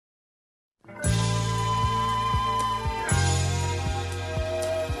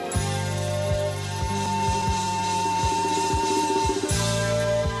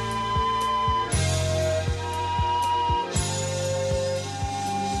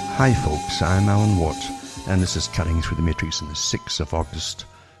Hi folks, I'm Alan Watt, and this is Cutting Through the Matrix on the 6th of August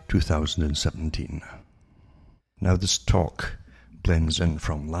 2017. Now this talk blends in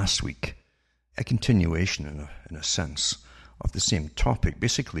from last week, a continuation in a sense of the same topic,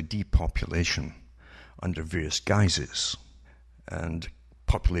 basically depopulation under various guises, and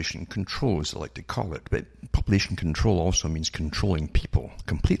population control as I like to call it. But population control also means controlling people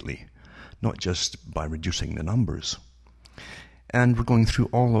completely, not just by reducing the numbers. And we're going through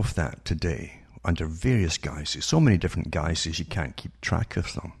all of that today under various guises, so many different guises you can't keep track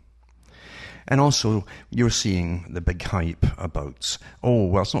of them. And also, you're seeing the big hype about,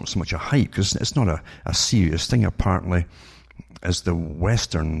 it's not so much a hype, because it's not a serious thing, apparently, as the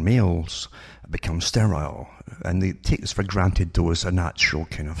Western males become sterile, and they take this for granted, though, as a natural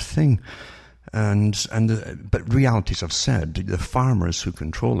kind of thing. But realities have said the farmers who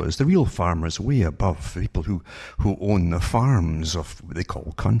control us, the real farmers way above the people who own the farms of what they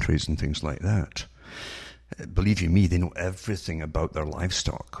call countries and things like that. Believe you me, they know everything about their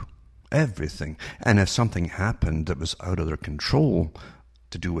livestock. Everything. And if something happened that was out of their control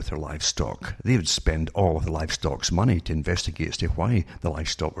to do with their livestock, they would spend all of the livestock's money to investigate as to why the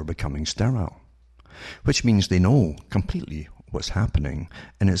livestock were becoming sterile. Which means they know completely what's happening,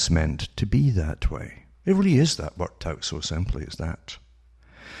 and it's meant to be that way. It really is that worked out so simply as that.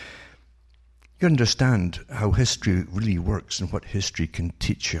 You understand how history really works and what history can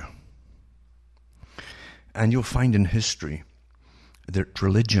teach you. And you'll find in history that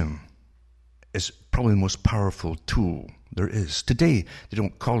religion is probably the most powerful tool there is. Today, they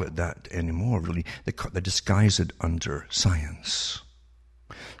don't call it that anymore, really. They disguise it under science.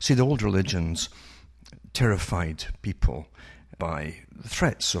 See, the old religions terrified people by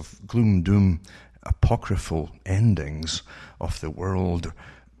threats of gloom, doom, apocryphal endings of the world,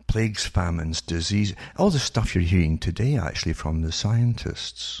 plagues, famines, disease, all the stuff you're hearing today actually from the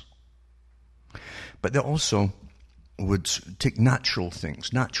scientists. But they also would take natural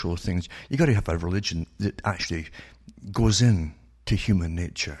things. You've got to have a religion that actually goes in to human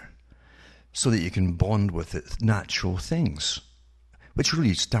nature so that you can bond with it, natural things, which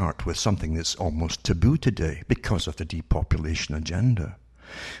really start with something that's almost taboo today because of the depopulation agenda,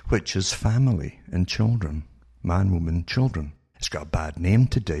 which is family and children, man, woman, children. It's got a bad name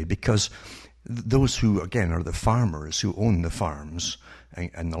today because those who, again, are the farmers who own the farms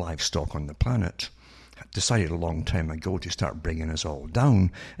and the livestock on the planet decided a long time ago to start bringing us all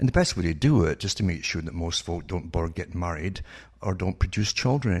down. And the best way to do it is to make sure that most folk don't bother get married or don't produce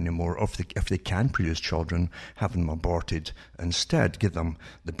children anymore. Or if they can produce children, have them aborted instead. Give them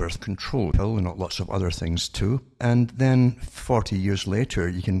the birth control pill and lots of other things too. And then 40 years later,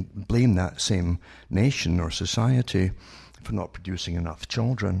 you can blame that same nation or society for not producing enough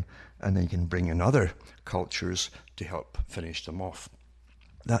children. And then you can bring in other cultures to help finish them off.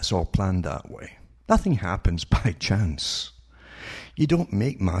 That's all planned that way. Nothing happens by chance. You don't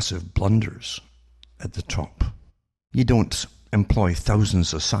make massive blunders at the top. You don't employ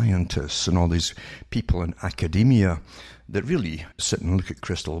thousands of scientists and all these people in academia that really sit and look at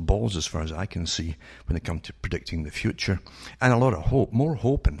crystal balls, as far as I can see, when they come to predicting the future. And a lot of hope, more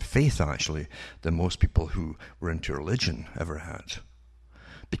hope and faith actually, than most people who were into religion ever had.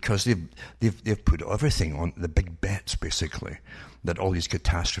 Because they've put everything on the big bets, basically, that all these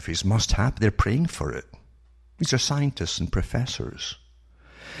catastrophes must happen. They're praying for it. These are scientists and professors.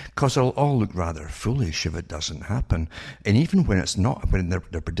 Because it'll all look rather foolish if it doesn't happen. And even when it's not, when their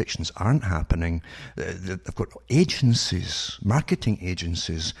predictions aren't happening, they've got agencies, marketing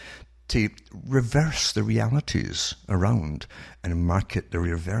agencies, to reverse the realities around and market the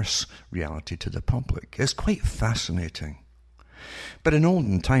reverse reality to the public. It's quite fascinating. But in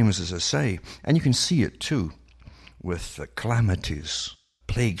olden times, as I say, and you can see it too, with calamities,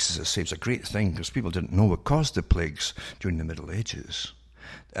 plagues, as I say, it's a great thing because people didn't know what caused the plagues during the Middle Ages.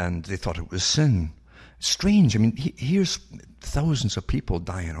 And they thought it was sin. Strange, I mean, here's thousands of people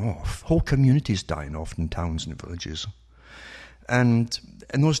dying off, whole communities dying off in towns and villages. And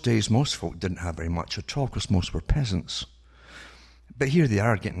in those days, most folk didn't have very much at all because most were peasants. But here they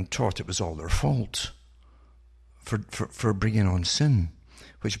are getting taught it was all their fault for bringing on sin,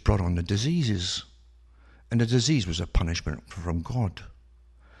 which brought on the diseases. And the disease was a punishment from God.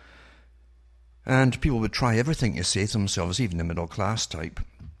 And people would try everything to save themselves, even the middle class type.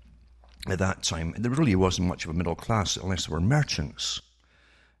 At that time, there really wasn't much of a middle class unless there were merchants.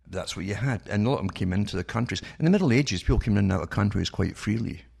 That's what you had. And a lot of them came into the countries. In the Middle Ages, people came in and out of countries quite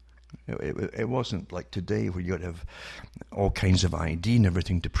freely. It wasn't like today where you got to have all kinds of ID and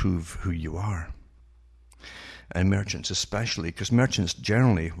everything to prove who you are. and merchants especially, because merchants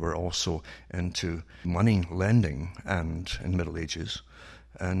generally were also into money lending and in the Middle Ages,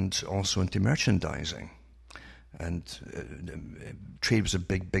 and also into merchandising. And trade was a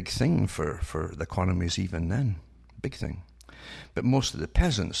big thing for the economies even then. Big thing. But most of the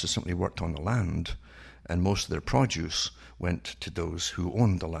peasants just simply worked on the land, and most of their produce went to those who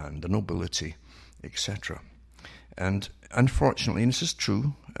owned the land, the nobility, etc. And unfortunately, and this is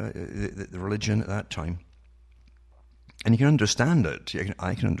true, the religion at that time, and you can understand it,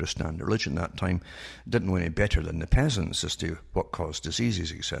 I can understand the religion at that time didn't know any better than the peasants as to what caused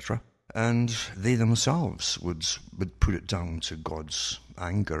diseases, etc. And they themselves would put it down to God's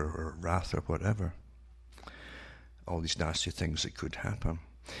anger or wrath or whatever. All these nasty things that could happen.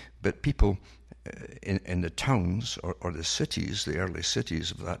 But people in the towns or the cities, the early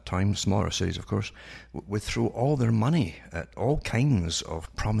cities of that time, smaller cities of course, would throw all their money at all kinds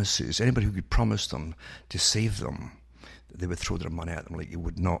of promises. Anybody who could promise them to save them, they would throw their money at them like you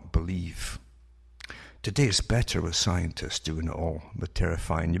would not believe. Today it's better with scientists doing it all, but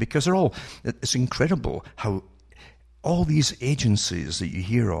terrifying you, because it's incredible how all these agencies that you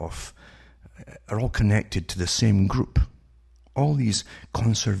hear of are all connected to the same group. All these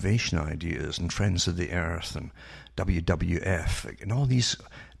conservation ideas and Friends of the Earth and WWF and all these,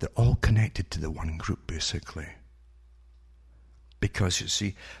 they're all connected to the one group basically. Because you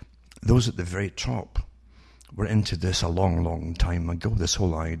see, those at the very top were into this a long time ago, this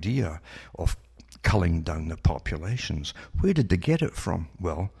whole idea of culling down the populations. Where did they get it from?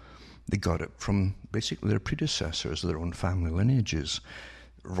 Well, they got it from basically their predecessors, their own family lineages.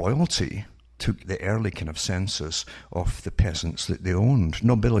 Royalty took the early kind of census of the peasants that they owned.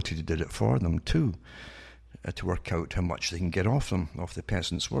 Nobility did it for them too, to work out how much they can get off them, off the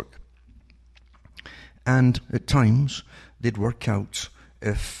peasants' work. And at times, they'd work out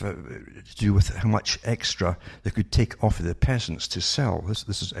to do with how much extra they could take off of the peasants to sell.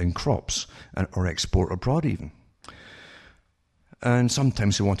 This is in crops or export abroad even. And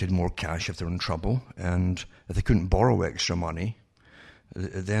sometimes they wanted more cash if they were in trouble, and if they couldn't borrow extra money,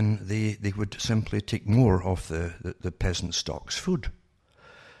 then they would simply take more of the peasant stock's food.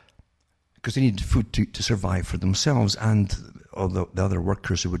 Because they needed food to survive for themselves and all the other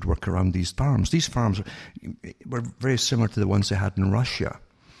workers who would work around these farms. These farms were very similar to the ones they had in Russia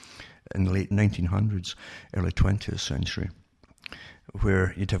in the late 1900s, early 20th century,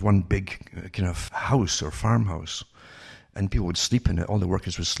 where you'd have one big kind of house or farmhouse, and people would sleep in it. All the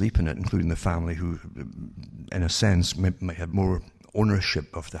workers would sleep in it, including the family who, in a sense, might have more ownership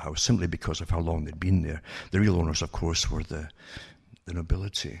of the house simply because of how long they'd been there. The real owners, of course, were the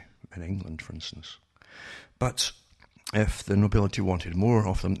nobility in England, for instance. But if the nobility wanted more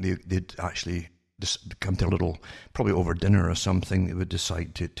of them, they'd actually just come to a little, probably over dinner or something, they would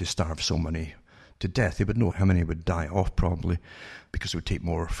decide to starve so many to death. They would know how many would die off probably, because it would take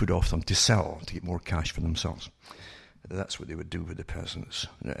more food off them to sell, to get more cash for themselves. That's what they would do with the peasants.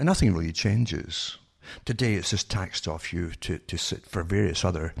 And nothing really changes. Today it's just taxed off you to sit for various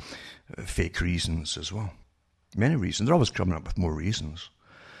other fake reasons as well. Many reasons. They're always coming up with more reasons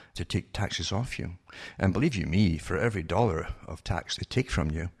to take taxes off you. And believe you me, for every dollar of tax they take from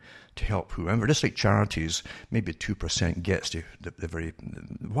you to help whoever, just like charities, maybe 2% gets to the very...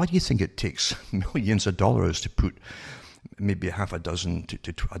 Why do you think it takes millions of dollars to put maybe half a dozen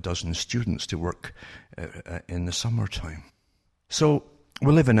to a dozen students to work in the summertime? So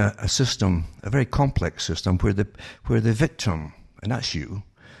we live in a system, a very complex system, where the victim, and that's you,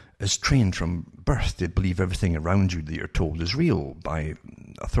 is trained from birth to believe everything around you that you're told is real by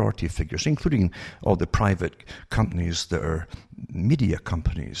authority figures, including all the private companies that are media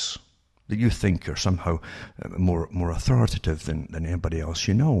companies that you think are somehow more authoritative than anybody else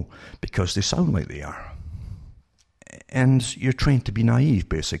you know, because they sound like they are. And you're trained to be naive,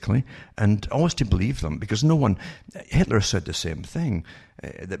 basically, and always to believe them, because no one... Hitler said the same thing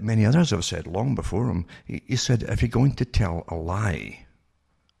that many others have said long before him. He said, if you're going to tell a lie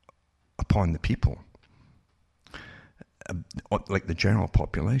upon the people, like the general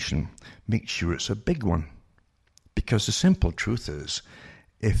population, make sure it's a big one. Because the simple truth is,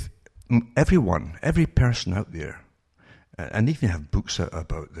 if every person out there, and they even have books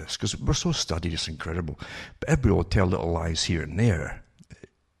about this, because we're so studied, it's incredible, but everybody will tell little lies here and there.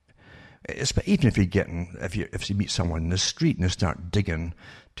 Even if you meet someone in the street and they start digging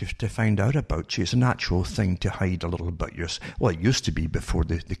to find out about you, it's a natural thing to hide a little about yours. Well, it used to be before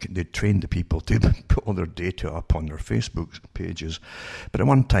they trained the people to put all their data up on their Facebook pages. But at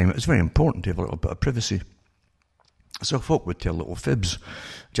one time, it was very important to have a little bit of privacy. So folk would tell little fibs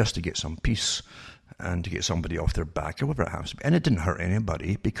just to get some peace and to get somebody off their back or whatever it happens to be. And it didn't hurt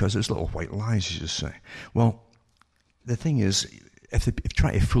anybody because it's little white lies, as you say. Well, The thing is, if you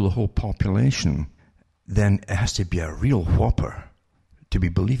try to fool the whole population, then it has to be a real whopper to be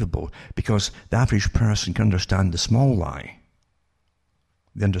believable, because the average person can understand the small lie.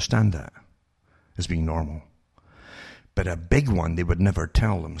 They understand that as being normal. But a big one they would never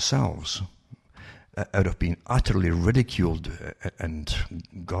tell themselves, out of being utterly ridiculed, and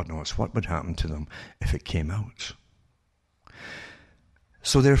God knows what would happen to them if it came out.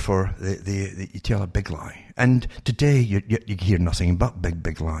 So therefore, you tell a big lie. And today, you hear nothing but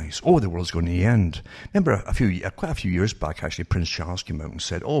big lies. Oh, the world's going to the end. Remember, quite a few years back, actually, Prince Charles came out and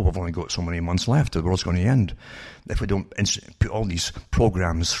said, oh, we've only got so many months left, the world's going to end. If we don't put all these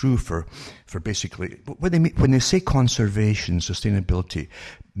programs through for basically, when they say conservation, sustainability,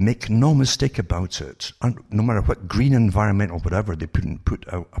 make no mistake about it, no matter what green environmental whatever they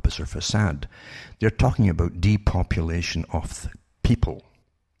put out up as their facade, they're talking about depopulation of people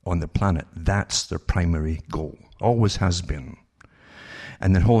on the planet. That's their primary goal. Always has been.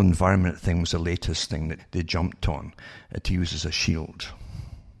 And the whole environment thing was the latest thing that they jumped on to use as a shield.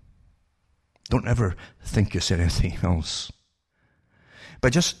 Don't ever think it's anything else.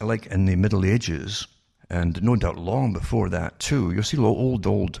 But just like in the Middle Ages, and no doubt long before that too, you'll see old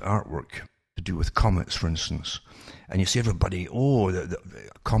artwork to do with comets, for instance. And you see everybody, the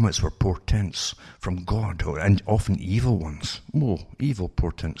comets were portents from God, and often evil ones. Evil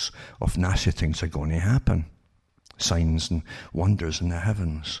portents of nasty things are going to happen. Signs and wonders in the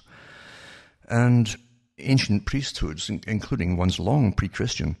heavens. And ancient priesthoods, including ones long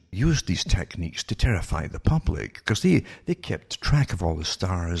pre-Christian, used these techniques to terrify the public, because they kept track of all the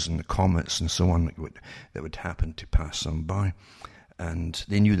stars and the comets and so on that would happen to pass them by. And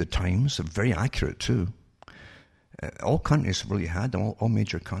they knew the times, very accurate too. All countries really had them, all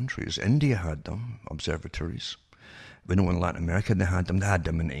major countries. India had them, observatories. We know in Latin America they had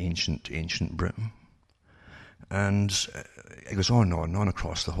them in ancient Britain. And it goes on and on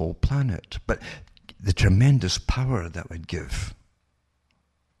across the whole planet. But the tremendous power that would give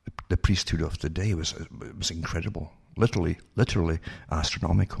the priesthood of the day was incredible, literally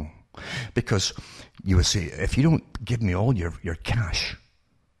astronomical. Because you would say, if you don't give me all your cash,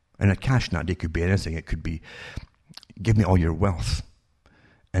 and a cash nowadays could be anything, it could be, give me all your wealth.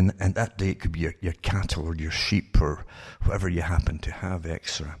 And that day it could be your cattle or your sheep or whatever you happen to have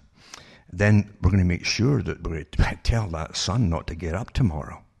extra. Then we're going to make sure that we're going to tell that sun not to get up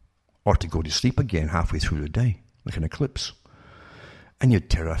tomorrow or to go to sleep again halfway through the day, like an eclipse. And you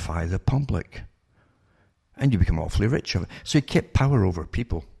terrify the public. And you become awfully rich. So you kept power over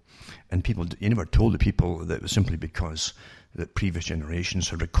people. And you never told the people that it was simply because the previous generations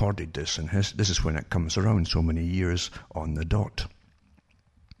had recorded this, and this is when it comes around so many years on the dot.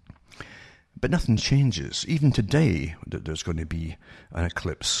 But nothing changes. Even today, there's going to be an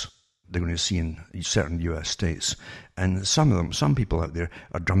eclipse they're going to see in certain US states. And some people out there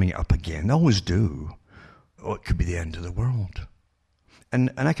are drumming it up again. They always do. Oh, it could be the end of the world.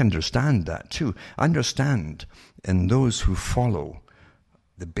 And I can understand that too. I understand in those who follow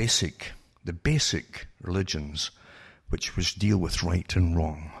the basic religions which deal with right and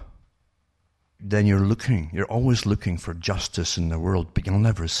wrong. Then you're always looking for justice in the world, but you'll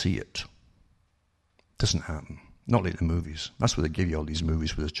never see it. It doesn't happen. Not like the movies. That's why they give you all these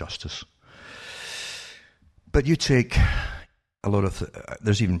movies with justice. But you take a lot of,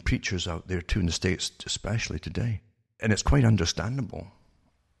 there's even preachers out there too in the States, especially today. And it's quite understandable.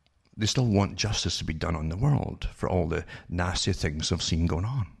 They still want justice to be done on the world for all the nasty things they've seen going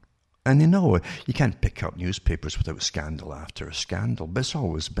on. And they know you can't pick up newspapers without scandal after a scandal, but it's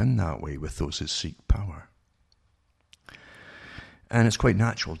always been that way with those who seek power. And it's quite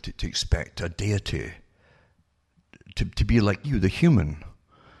natural to expect a deity to be like you, the human,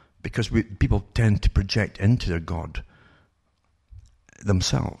 because people tend to project into their God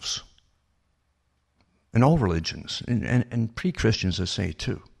themselves. In all religions, and pre-Christians, I say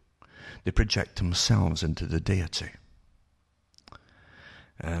too, they project themselves into the deity.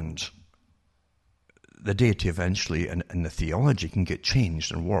 And the deity eventually, and the theology can get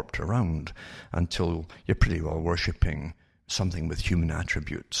changed and warped around until you're pretty well worshipping something with human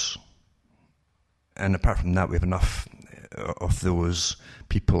attributes. And apart from that, we have enough of those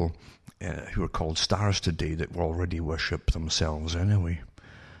people who are called stars today that will already worship themselves anyway.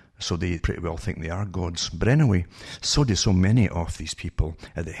 So they pretty well think they are gods. But anyway, so do so many of these people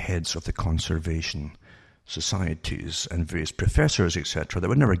at the heads of the conservation societies and various professors, etc., that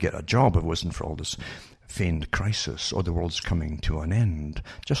would never get a job if it wasn't for all this feigned crisis or the world's coming to an end,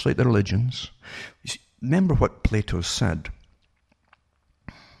 just like the religions. Remember what Plato said.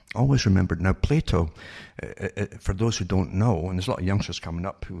 Always remember. Now, Plato, for those who don't know, and there's a lot of youngsters coming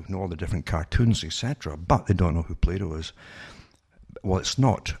up who know all the different cartoons, etc., but they don't know who Plato is. Well, it's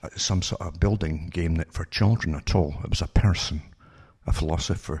not some sort of building game that for children at all. It was a person, a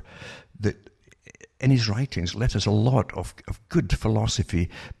philosopher, that in his writings left us a lot of good philosophy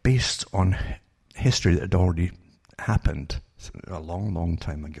based on history that had already happened a long, long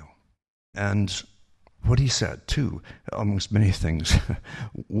time ago. And what he said, too, amongst many things,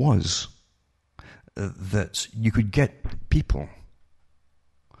 was that you could get people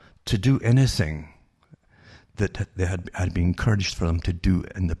to do anything that they had been encouraged for them to do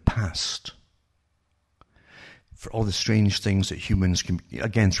in the past. For all the strange things that humans can,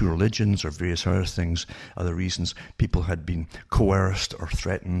 again, through religions or various other things, other reasons, people had been coerced or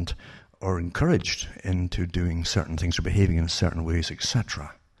threatened or encouraged into doing certain things or behaving in certain ways,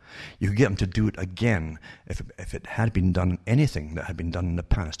 etc. You could get them to do it again. If it had been done, anything that had been done in the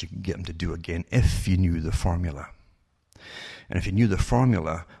past, you could get them to do again if you knew the formula. And if you knew the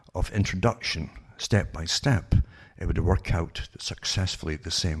formula of introduction, step by step, it would work out successfully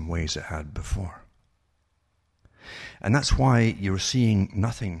the same ways it had before. And that's why you're seeing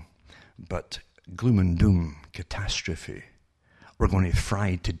nothing but gloom and doom, catastrophe. We're going to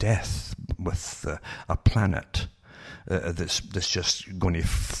fry to death with a planet that's just going to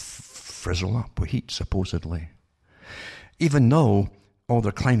frizzle up with heat, supposedly. Even though all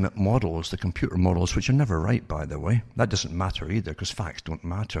the climate models, the computer models, which are never right, by the way, that doesn't matter either, because facts don't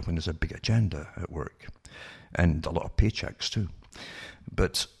matter when there's a big agenda at work, and a lot of paychecks too.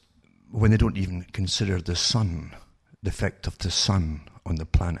 But when they don't even consider the sun, the effect of the sun on the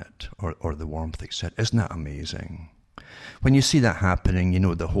planet, or the warmth, etc., isn't that amazing? When you see that happening, you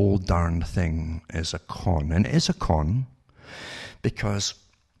know the whole darn thing is a con. And it is a con because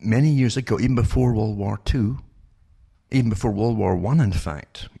many years ago, even before World War II, even before World War I, in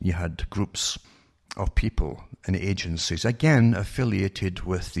fact, you had groups of people and agencies, again, affiliated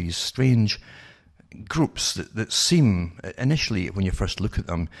with these strange groups that seem, initially, when you first look at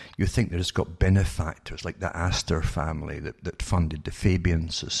them, you think they've just got benefactors, like the Astor family that funded the Fabian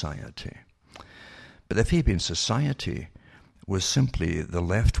Society. But the Fabian Society was simply the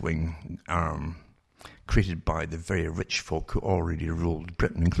left-wing arm created by the very rich folk who already ruled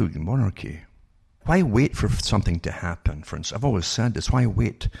Britain, including monarchy. Why wait for something to happen? For instance, I've always said this, why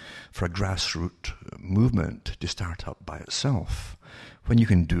wait for a grassroots movement to start up by itself when you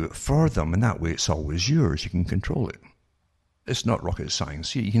can do it for them, and that way it's always yours, you can control it. It's not rocket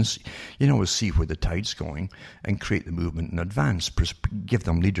science. You can always see where the tide's going and create the movement in advance. Give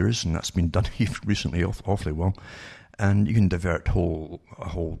them leaders, and that's been done recently awfully well. And you can divert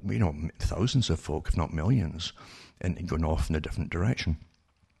thousands of folk, if not millions, and going off in a different direction.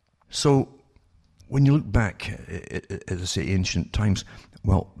 So when you look back at, as I say, ancient times,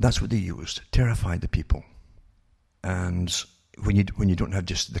 well, that's what they used, terrify the people. And when you don't have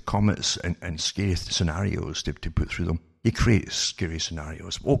just the comets and scary scenarios to put through them, you create scary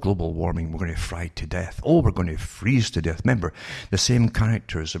scenarios. Oh, global warming, we're going to fry to death. Oh, we're going to freeze to death. Remember, the same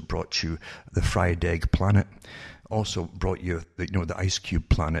characters that brought you the fried egg planet also brought you the ice cube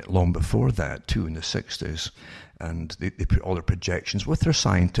planet long before that, too, in the 60s. And they put all their projections with their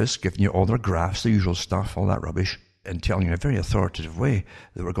scientists, giving you all their graphs, the usual stuff, all that rubbish, and telling you in a very authoritative way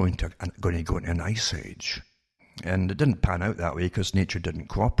that we're going to go into an ice age. And it didn't pan out that way because nature didn't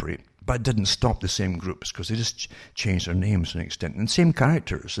cooperate. But it didn't stop the same groups because they just changed their names to an extent. And the same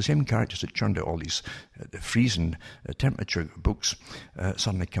characters that churned out all these freezing temperature books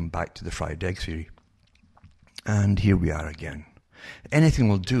suddenly come back to the fried egg theory. And here we are again. Anything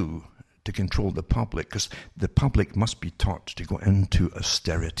will do to control the public, because the public must be taught to go into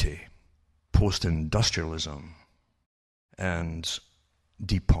austerity, post-industrialism, and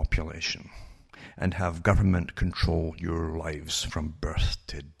depopulation, and have government control your lives from birth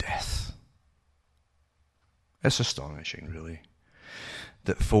to death. It's astonishing, really,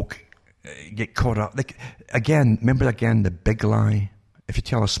 that folk get caught up. Remember the big lie? If you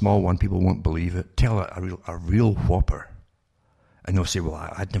tell a small one, people won't believe it. Tell a real whopper, and they'll say, well,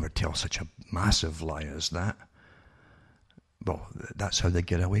 I'd never tell such a massive lie as that. Well, that's how they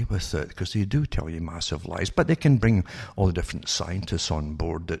get away with it, because they do tell you massive lies. But they can bring all the different scientists on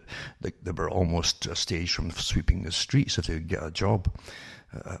board that were almost a stage from sweeping the streets if they would get a job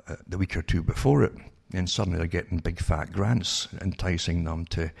the week or two before it. And suddenly they're getting big fat grants, enticing them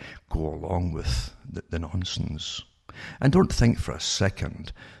to go along with the nonsense. And don't think for a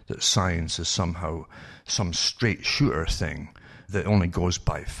second that science is somehow some straight shooter thing that only goes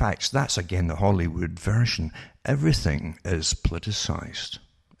by facts. That's, again, the Hollywood version. Everything is politicized.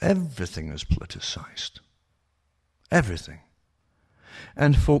 Everything is politicized. Everything.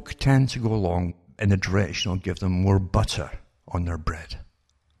 And folk tend to go along in the direction of give them more butter on their bread.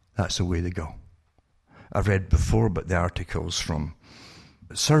 That's the way they go. I've read before about the articles from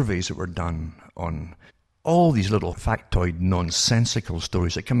surveys that were done on all these little factoid, nonsensical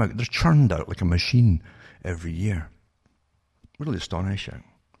stories that come out. They're churned out like a machine every year. Really astonishing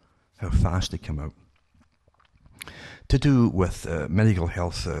how fast they come out. To do with medical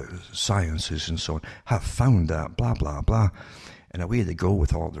health sciences and so on, have found that, blah, blah, blah. And away they go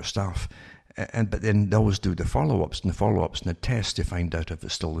with all their stuff. But then they always do the follow-ups and the tests to find out if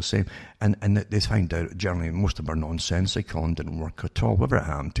it's still the same. And they find out generally most of them are nonsensical and didn't work at all. Whatever it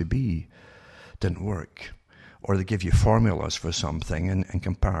happened to be, didn't work. Or they give you formulas for something and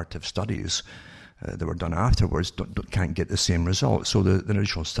comparative studies that were done afterwards can't get the same result. So the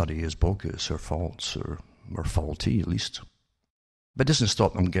initial study is bogus or false or faulty at least. But it doesn't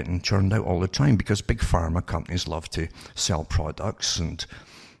stop them getting churned out all the time because big pharma companies love to sell products and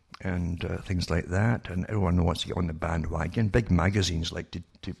things like that, and everyone wants to get on the bandwagon. Big magazines like to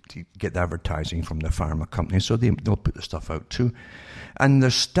get the advertising from the pharma companies, so they'll put the stuff out too. And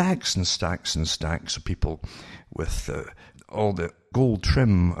there's stacks and stacks and stacks of people with all the gold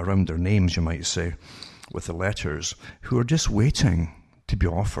trim around their names, you might say, with the letters, who are just waiting to be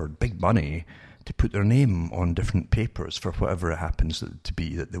offered big money to put their name on different papers for whatever it happens to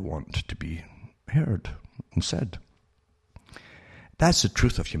be that they want to be heard and said. That's the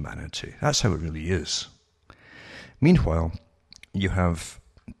truth of humanity. That's how it really is. Meanwhile, you have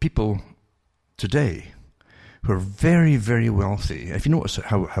people today who are very, very wealthy. If you notice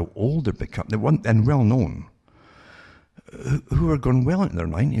how old they've become, and well known, who are going well into their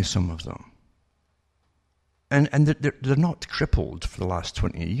 90s, some of them. And they're not crippled for the last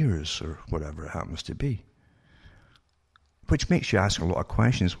 20 years or whatever it happens to be. Which makes you ask a lot of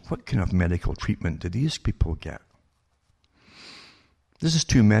questions. What kind of medical treatment do these people get? This is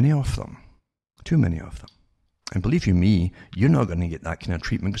too many of them. Too many of them. And believe you me, you're not going to get that kind of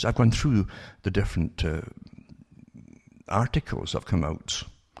treatment because I've gone through the different articles that have come out,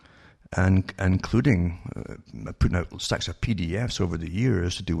 and including putting out stacks of PDFs over the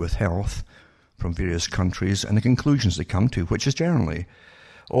years to do with health from various countries and the conclusions they come to, which is generally,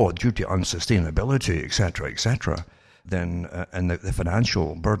 due to unsustainability, etc., then and the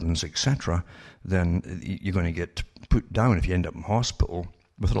financial burdens, etc., then you're going to get put down if you end up in hospital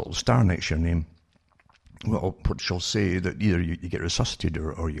with a little star next to your name. Well, which shall say that either you get resuscitated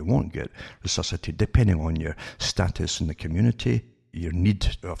or you won't get resuscitated, depending on your status in the community, your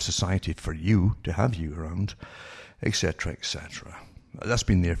need of society for you to have you around, etc., etc. That's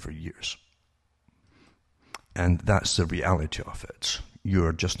been there for years. And that's the reality of it.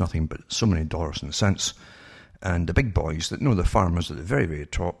 You're just nothing but so many dollars and cents. And the big boys that know the farmers at the very, very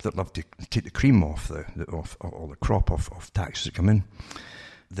top that love to take the cream off all the crop of taxes that come in,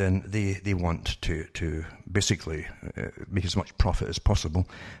 then they want to basically make as much profit as possible,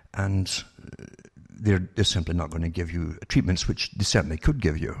 and they're simply not going to give you treatments which they certainly could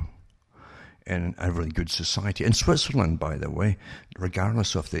give you in a really good society. In Switzerland, by the way,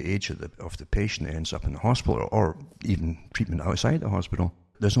 regardless of the age of the patient that ends up in the hospital or even treatment outside the hospital,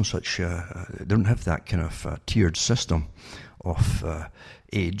 there's no such, they don't have that kind of tiered system of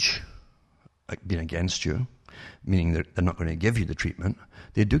age being against you, meaning they're not going to give you the treatment.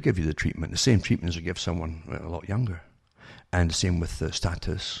 They do give you the treatment, the same treatment as they give someone a lot younger. And the same with the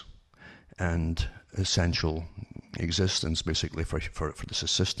status and essential existence, basically, for the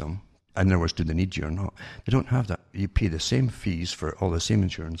system. In other words, do they need you or not? They don't have that. You pay the same fees for all the same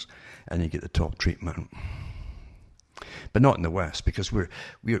insurance, and you get the top treatment. But not in the West, because we're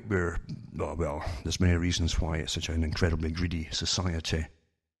well, there's many reasons why it's such an incredibly greedy society.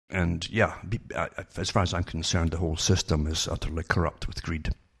 And yeah, as far as I'm concerned, the whole system is utterly corrupt with greed.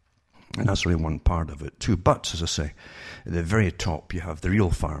 And that's really one part of it too. But, as I say, at the very top you have the real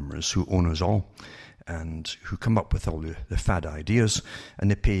farmers who own us all and who come up with all the fad ideas, and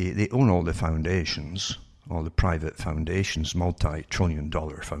they own all the foundations, all the private foundations,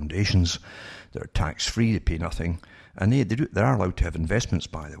 multi-trillion-dollar foundations that are tax-free, they pay nothing. And they are allowed to have investments,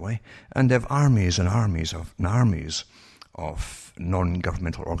 by the way, and they have armies and armies of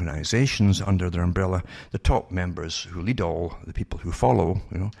non-governmental organizations under their umbrella. The top members who lead all the people who follow,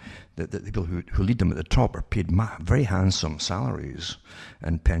 the people who lead them at the top are paid very handsome salaries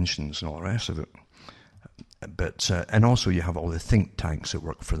and pensions and all the rest of it. But and also you have all the think tanks that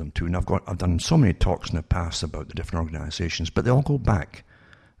work for them too. And I've done so many talks in the past about the different organizations, but they all go back.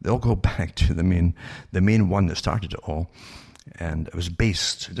 They all go back to the main one that started it all. And it was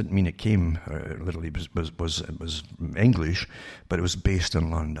based, it didn't mean it came, literally, it was English, but it was based in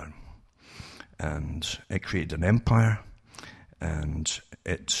London. And it created an empire, And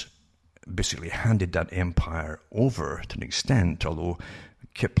it basically handed that empire over to an extent, although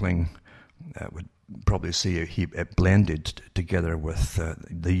Kipling would probably say it blended together with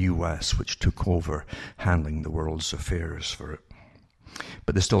the US, which took over handling the world's affairs for it.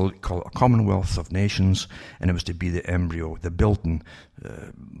 But they still call it a Commonwealth of Nations, and it was to be the embryo, the building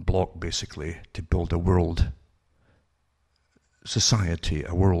block, basically, to build a world society,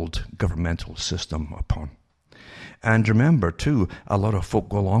 a world governmental system upon. And remember, too, a lot of folk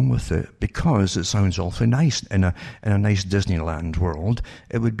go along with it because it sounds awfully nice in a nice Disneyland world.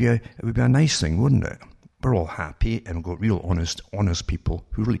 It would be a nice thing, wouldn't it? We're all happy, and we've got real honest people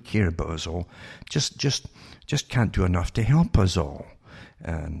who really care about us all. Just can't do enough to help us all.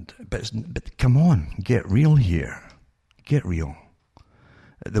 But come on, get real here. Get real.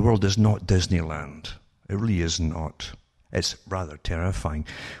 The world is not Disneyland. It really is not. It's rather terrifying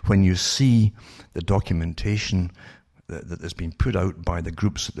when you see the documentation that has been put out by the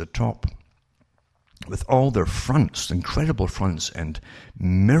groups at the top with all their fronts, incredible fronts, and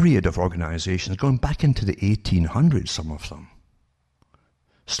myriad of organizations going back into the 1800s, some of them.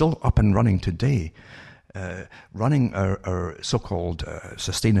 Still up and running today, running our so-called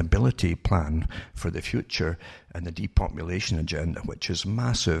sustainability plan for the future and the depopulation agenda, which is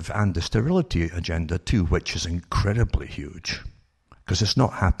massive, and the sterility agenda too, which is incredibly huge, because it's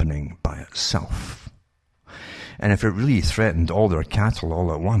not happening by itself. And if it really threatened all their cattle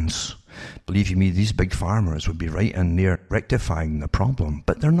all at once, believe you me, these big farmers would be right in there rectifying the problem,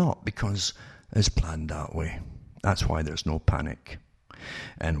 but they're not, because it's planned that way. That's why there's no panic.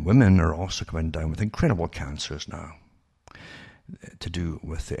 And women are also coming down with incredible cancers now to do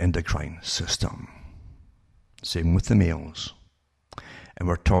with the endocrine system. Same with the males. And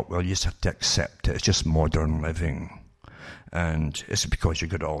we're taught, well, you just have to accept it. It's just modern living. And it's because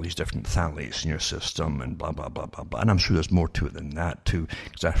you've got all these different phthalates in your system and blah, blah, blah, blah, blah. And I'm sure there's more to it than that too.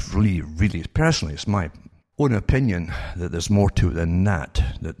 Because I really, personally, it's my own opinion that there's more to it than that.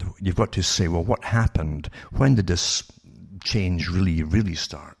 That you've got to say, well, what happened? When did this change really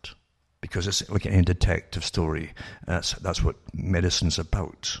start? Because it's like any detective story. That's what medicine's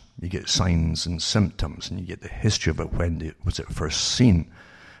about. You get signs and symptoms, and you get the history about when was it first seen,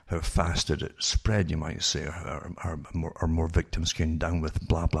 how fast did it spread, you might say, or more victims came down with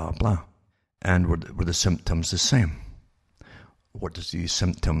blah, blah, blah. And were the symptoms the same? What does these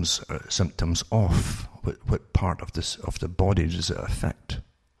symptoms of? What part of the body does it affect?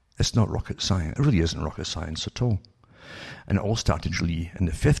 It's not rocket science. It really isn't rocket science at all. And it all started really in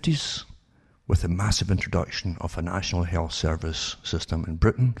the 50s with the massive introduction of a national health service system in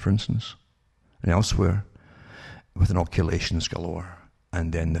Britain, for instance, and elsewhere, with inoculations galore.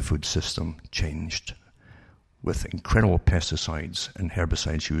 And then the food system changed with incredible pesticides and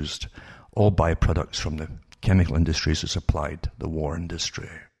herbicides used, all byproducts from the chemical industries that supplied the war industry.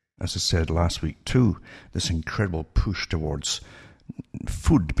 As I said last week too, this incredible push towards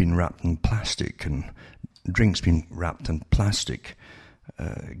food being wrapped in plastic and drinks being wrapped in plastic,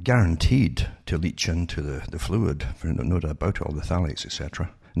 guaranteed to leach into the fluid, for no doubt about it, all the phthalates,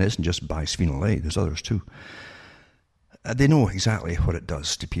 etc. And it isn't just bisphenol A, there's others too. They know exactly what it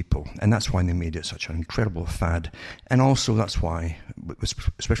does to people, and that's why they made it such an incredible fad. And also that's why,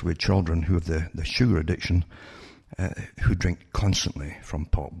 especially with children who have the sugar addiction, who drink constantly from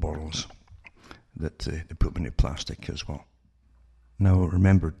pop bottles, that they put them in plastic as well. Now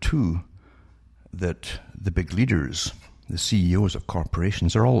remember too, that the big leaders, the CEOs of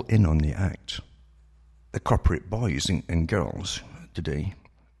corporations, are all in on the act. The corporate boys and girls today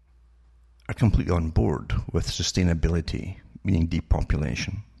are completely on board with sustainability, meaning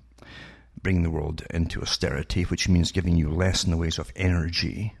depopulation, bringing the world into austerity, which means giving you less in the ways of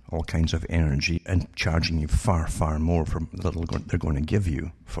energy, all kinds of energy, and charging you far, far more for the little they're going to give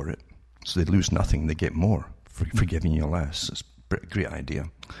you for it. So they lose nothing, they get more for giving you less. It's a great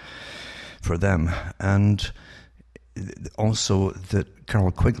idea for them. And also that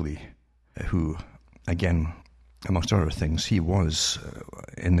Carroll Quigley, who, again, amongst other things, he was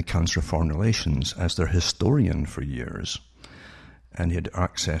in the Cancer Foreign Relations as their historian for years, and he had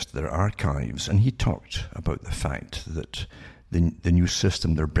access to their archives, and he talked about the fact that the new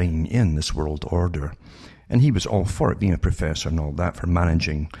system they're bringing in, this world order, and he was all for it, being a professor and all that, for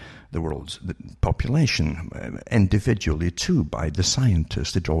managing the world's population individually too by the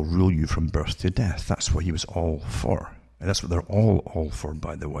scientists. They'd all rule you from birth to death. That's what he was all for. And that's what they're all for,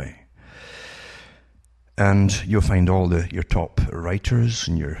 by the way. And you'll find all your top writers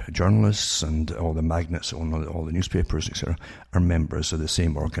and your journalists and all the magnates on all the newspapers, etc., are members of the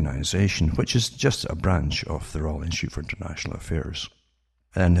same organization, which is just a branch of the Royal Institute for International Affairs,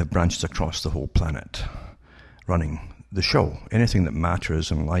 and have branches across the whole planet, running the show. Anything that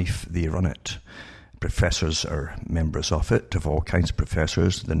matters in life, they run it. Professors are members of it, of all kinds of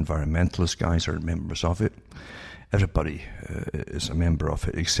professors. The environmentalist guys are members of it. Everybody is a member of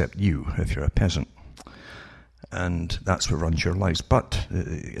it, except you, if you're a peasant. And that's what runs your lives. But,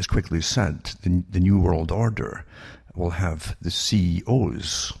 as quickly said, the New World Order will have the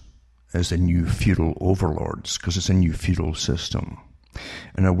CEOs as the new feudal overlords, because it's a new feudal system.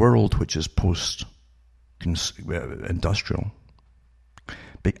 In a world which is post-industrial,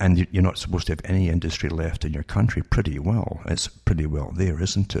 and you're not supposed to have any industry left in your country, pretty well. It's pretty well there,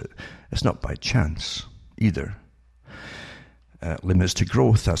 isn't it? It's not by chance either. Limits to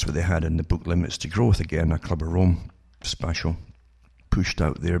Growth, that's what they had in the book Limits to Growth, again, a Club of Rome special, pushed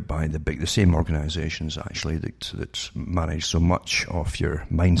out there by the same organizations, actually, that manage so much of your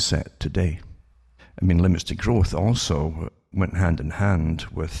mindset today. I mean, Limits to Growth also went hand in hand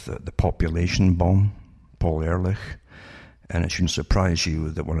with the population bomb, Paul Ehrlich, and it shouldn't surprise you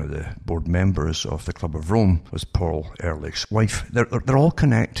that one of the board members of the Club of Rome was Paul Ehrlich's wife. They're all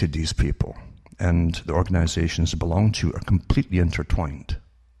connected, these people. And the organizations they belong to are completely intertwined,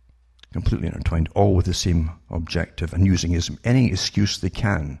 all with the same objective and using any excuse they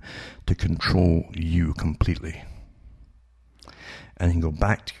can to control you completely. And you can go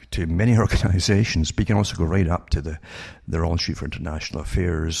back to many organizations, but you can also go right up to the Royal Institute for International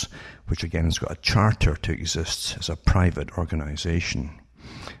Affairs, which again has got a charter to exist as a private organization.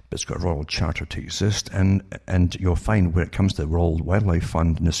 But it's got a royal charter to exist, and you'll find when it comes to the World Wildlife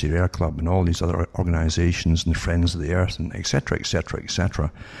Fund and the Sierra Club and all these other organizations and the Friends of the Earth and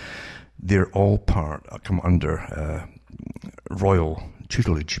etc., they're all come under royal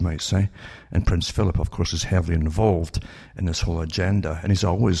tutelage, you might say. And Prince Philip, of course, is heavily involved in this whole agenda, and he's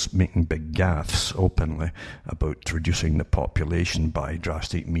always making big gaffes openly about reducing the population by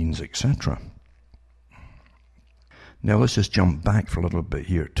drastic means, etc. Now let's just jump back for a little bit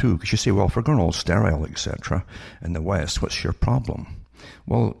here too, because you say, well, if we're going all sterile, etc., in the West, what's your problem?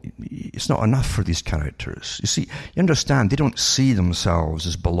 Well, it's not enough for these characters. You see, you understand, they don't see themselves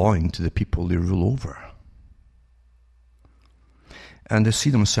as belonging to the people they rule over. And they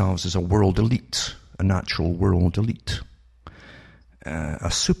see themselves as a world elite, a natural world elite, a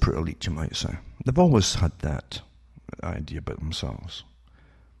super elite, you might say. They've always had that idea about themselves.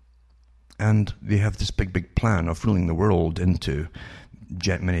 And they have this big plan of ruling the world into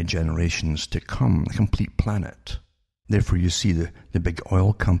many generations to come, a complete planet. Therefore, you see the big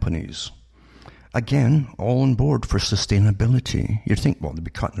oil companies, again, all on board for sustainability. You'd think, well, they'd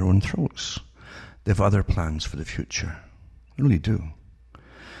be cutting their own throats. They have other plans for the future. They really do.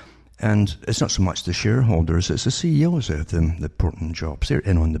 And it's not so much the shareholders, it's the CEOs that have the important jobs. They're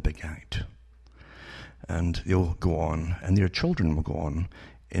in on the big act. And they'll go on, and their children will go on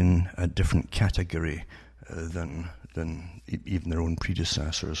in a different category than even their own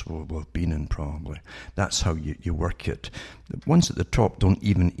predecessors will have been in, probably. That's how you work it. The ones at the top don't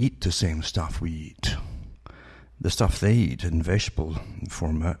even eat the same stuff we eat. The stuff they eat in vegetable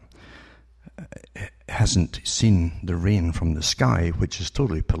format hasn't seen the rain from the sky, which is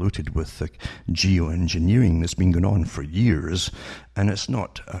totally polluted with the geoengineering that's been going on for years. And it's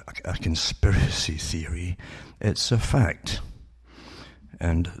not a conspiracy theory, it's a fact.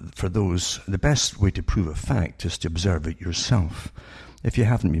 And for those, the best way to prove a fact is to observe it yourself. If you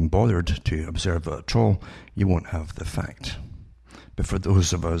haven't been bothered to observe it at all, you won't have the fact. But for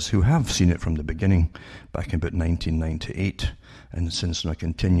those of us who have seen it from the beginning, back in about 1998, and since on a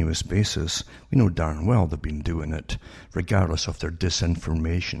continuous basis, we know darn well they've been doing it, regardless of their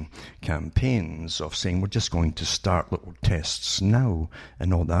disinformation campaigns of saying we're just going to start little tests now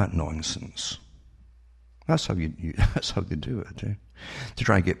and all that nonsense. That's how that's how they do it, eh? To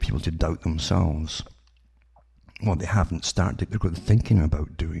try and get people to doubt themselves. Well, they haven't started. They're thinking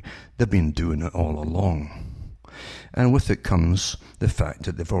about doing. They've been doing it all along. And with it comes the fact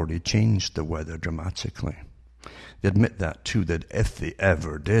that they've already changed the weather dramatically. They admit that too, that if they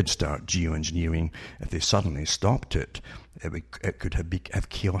ever did start geoengineering, if they suddenly stopped it, it could have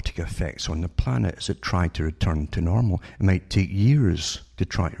chaotic effects on the planet as it tried to return to normal. It might take years to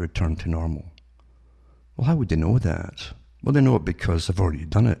try to return to normal. Well, how would they know that? Well, they know it because they've already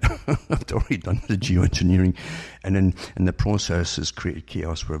done it. They've already done the geoengineering, and then in the process has created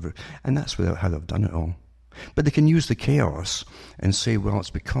chaos wherever, and that's how they've done it all. But they can use the chaos and say, well, it's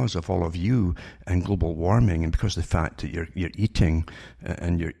because of all of you and global warming, and because of the fact that you're eating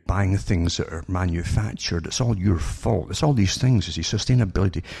and you're buying things that are manufactured. It's all your fault. It's all these things. You see,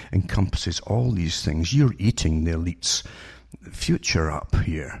 sustainability encompasses all these things. You're eating the elites' future up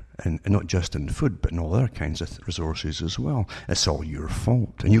here, and not just in food, but in all other kinds of resources as well. It's all your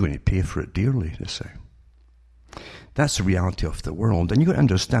fault, and you're going to pay for it dearly, they say. That's the reality of the world. And you've got to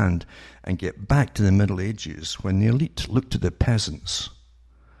understand and get back to the Middle Ages when the elite looked at the peasants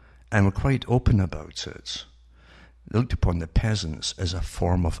and were quite open about it. They looked upon the peasants as a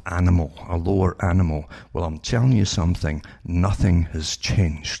form of animal, a lower animal. Well, I'm telling you something, nothing has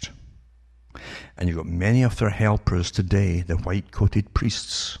changed. And you've got many of their helpers today, the white-coated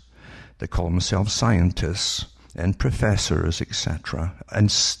priests. They call themselves scientists and professors, etc., and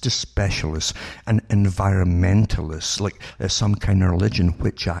specialists and environmentalists, like there's some kind of religion,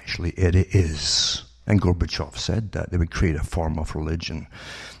 which actually it is. And Gorbachev said that they would create a form of religion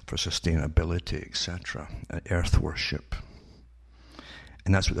for sustainability, etc., earth worship.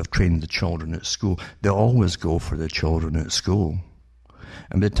 And that's what they've trained the children at school. They always go for the children at school.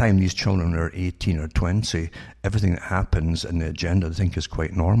 And by the time these children are 18 or 20, everything that happens in the agenda they think is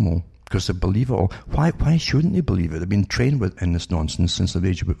quite normal because they believe it all. Why shouldn't they believe it? They've been trained in this nonsense since the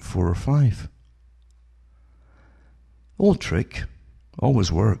age of about 4 or 5. Old trick.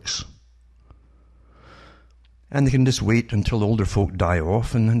 Always works. And they can just wait until the older folk die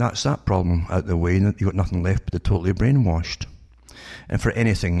off, and that's that problem out the way, and you've got nothing left but the totally brainwashed. And for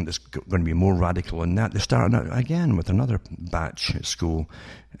anything that's going to be more radical than that, they're starting out again with another batch at school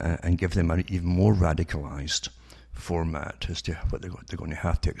and give them an even more radicalized format as to what they're going to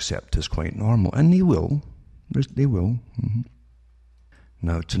have to accept as quite normal. And they will. They will. Mm-hmm.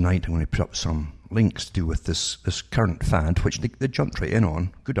 Now, tonight I'm going to put up some links to do with this current fad, which they jumped right in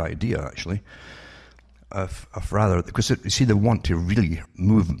on. Good idea, actually. Of rather, because you see, they want to really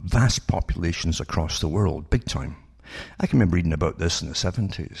move vast populations across the world, big time. I can remember reading about this in the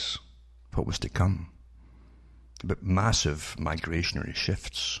 70s, what was to come, about massive migratory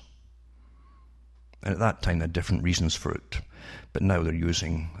shifts. And at that time, they had different reasons for it. But now they're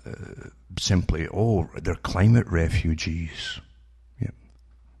using simply, they're climate refugees. Yeah.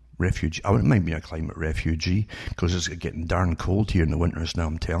 I wouldn't mind being a climate refugee, because it's getting darn cold here in the winters now,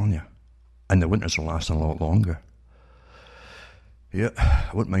 I'm telling you. And the winters will last a lot longer. Yeah, I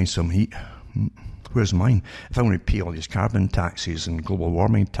wouldn't mind some heat. Where's mine? If I'm going to pay all these carbon taxes and global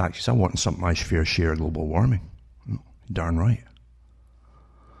warming taxes, I want my fair share of global warming. Darn right.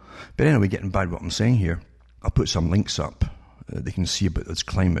 But anyway, getting back to what I'm saying here, I'll put some links up. They can see about this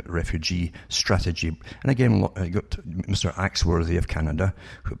climate refugee strategy. And again, I got Mr. Axworthy of Canada,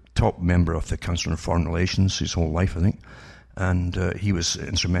 top member of the Council on Foreign Relations his whole life, I think. And he was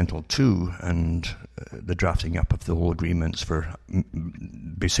instrumental too in the drafting up of the whole agreements for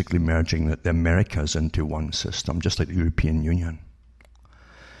basically merging the Americas into one system, just like the European Union.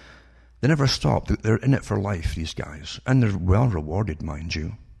 They never stop. They're in it for life, these guys. And they're well rewarded, mind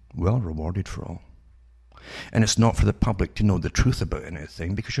you. Well rewarded for all. And it's not for the public to know the truth about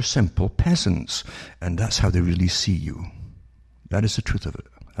anything, because you're simple peasants. And that's how they really see you. That is the truth of it.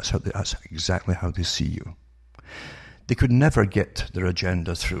 That's exactly how they see you. They could never get their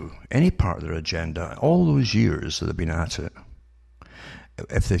agenda through, any part of their agenda, all those years that they've been at it,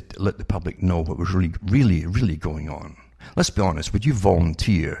 if they let the public know what was really, really, really going on. Let's be honest, would you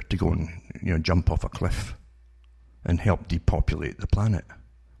volunteer to go and jump off a cliff and help depopulate the planet?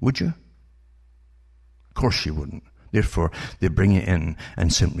 Would you? Of course you wouldn't. Therefore, they bring it in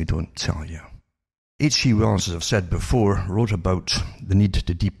and simply don't tell you. H.G. Wells, as I've said before, wrote about the need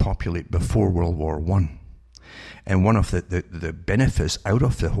to depopulate before World War I. And one of the benefits out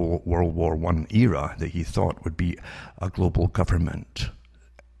of the whole World War I era that he thought would be a global government.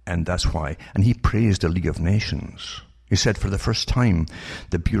 And that's why. And he praised the League of Nations. He said for the first time,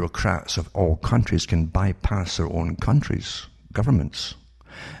 the bureaucrats of all countries can bypass their own countries, governments,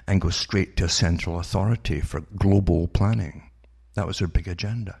 and go straight to a central authority for global planning. That was their big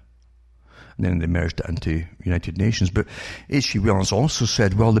agenda. And then they merged it into United Nations. But H.G. Wells also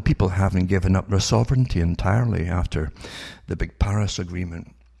said, well, the people haven't given up their sovereignty entirely after the big Paris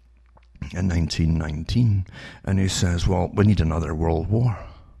Agreement in 1919. And he says, well, we need another world war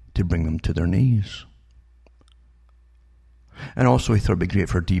to bring them to their knees. And also he thought it would be great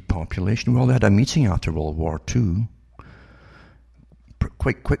for depopulation. Well, they had a meeting after World War II,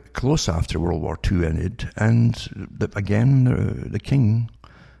 quite close after World War II ended, and the King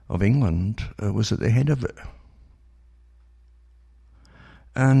of England was at the head of it.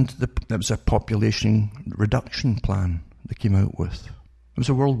 And there was a population reduction plan they came out with. It was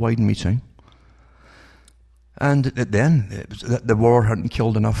a worldwide meeting. And then the war hadn't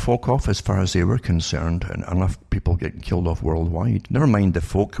killed enough folk off as far as they were concerned, and enough people getting killed off worldwide. Never mind the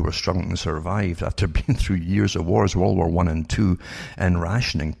folk who were struggling to survive after being through years of wars, World War I and II, and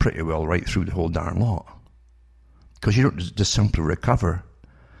rationing pretty well right through the whole darn lot. Because you don't just simply recover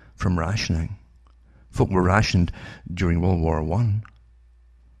from rationing. Folk were rationed during World War I.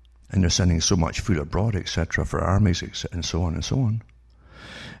 And they're sending so much food abroad, etc., for armies, and so on and so on.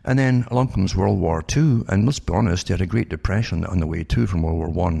 And then along comes World War II, and let's be honest, they had a Great Depression on the way too, from World War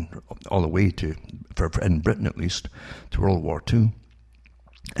One all the way to, in Britain at least, to World War II.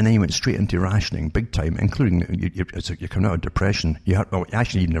 And then you went straight into rationing, big time, including you're coming out of depression. You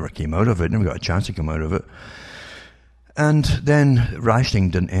never came out of it, never got a chance to come out of it. And then rationing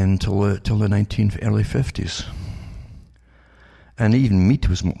didn't end till the early 50s. And even meat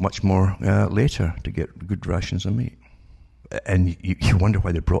was much more later to get good rations of meat. And you wonder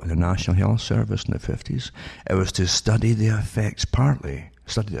why they brought in the National Health Service in the 50s. It was to study the effects,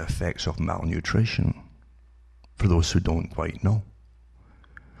 study the effects of malnutrition, for those who don't quite know.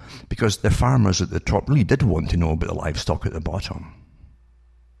 Because the farmers at the top really did want to know about the livestock at the bottom.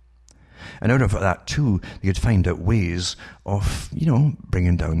 And out of that too, they could find out ways of,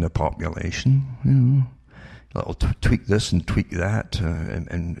 bringing down the population, little tweak this and tweak that,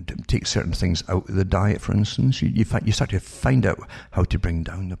 and take certain things out of the diet, for instance. You start to find out how to bring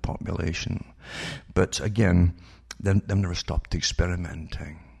down the population. But again, they've never stopped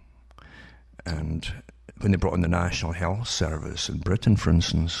experimenting. And when they brought in the National Health Service in Britain, for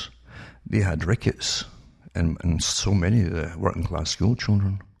instance, they had rickets, and so many of the working class school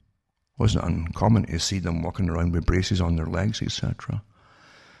children. It wasn't uncommon to see them walking around with braces on their legs, etc.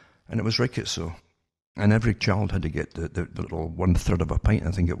 And it was rickets, so. And every child had to get the little 1/3 of a pint,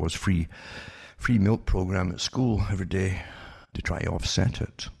 I think it was, free milk program at school every day to try to offset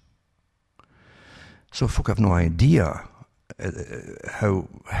it. So folk have no idea how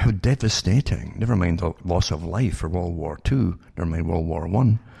devastating, never mind the loss of life for World War II, never mind World War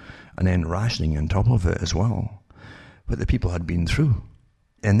I, and then rationing on top of it as well, what the people had been through.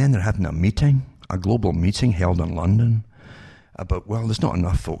 And then they're having a global meeting held in London about, well, there's not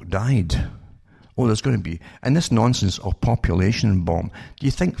enough folk died. Oh, there's going to be. And this nonsense of population bomb. Do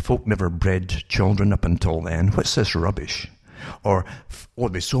you think folk never bred children up until then? What's this rubbish? Or,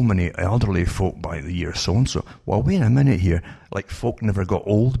 there's so many elderly folk by the year so-and-so. Well, wait a minute here. Like folk never got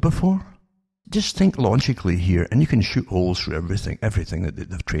old before? Just think logically here, and you can shoot holes through everything that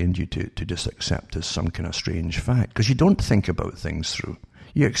they've trained you to just accept as some kind of strange fact. Because you don't think about things through.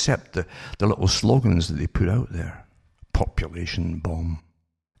 You accept the little slogans that they put out there. Population bomb.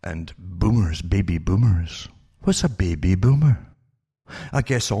 And boomers, baby boomers. What's a baby boomer? I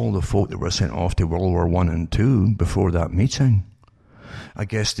guess all the folk that were sent off to World War I and II before that meeting, I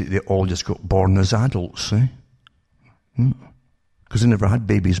guess they all just got born as adults, eh? Because they never had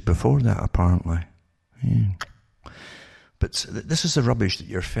babies before that, apparently. Yeah. But this is the rubbish that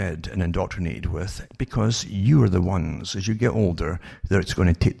you're fed and indoctrinated with, because you are the ones, as you get older, that's going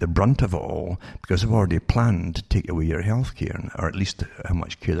to take the brunt of it all, because they've already planned to take away your health care, or at least how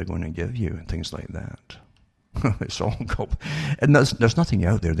much care they're going to give you, and things like that. It's all called... And there's nothing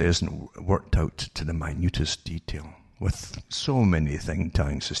out there that isn't worked out to the minutest detail, with so many think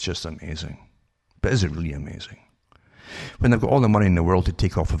tanks. It's just amazing. But is it really amazing? When they've got all the money in the world to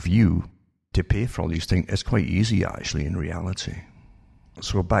take off of you, to pay for all these things, it's quite easy actually in reality.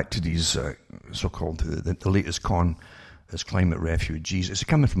 So back to these so-called, the latest con is climate refugees. It's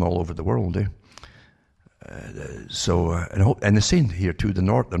coming from all over the world, eh? And the same here too, the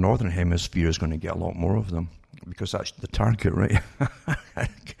northern hemisphere is going to get a lot more of them, because that's the target, right?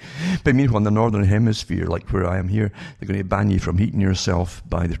 But meanwhile, in the northern hemisphere, like where I am here, they're going to ban you from heating yourself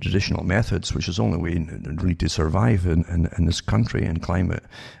by the traditional methods, which is the only way really to survive in this country and climate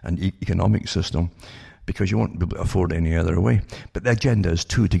and economic system, because you won't be able to afford any other way. But the agenda is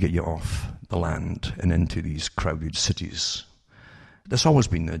too to get you off the land and into these crowded cities. That's always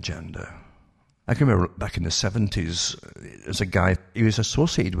been the agenda. I can remember back in the 70s, there's a guy, he was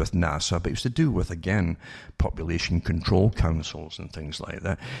associated with NASA, but it was to do with, again, population control councils and things like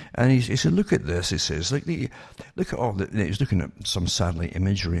that. And he said, look at this, he says, look at all the, he's looking at some satellite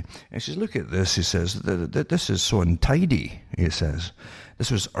imagery. And he says, look at this, he says, this is so untidy, he says.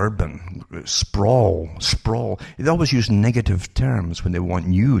 This was urban, sprawl. They always use negative terms when they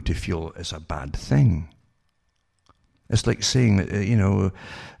want you to feel it's a bad thing. It's like saying that,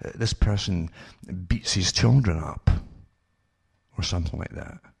 this person beats his children up or something like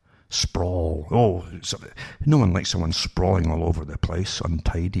that. Sprawl. Oh, no one likes someone sprawling all over the place,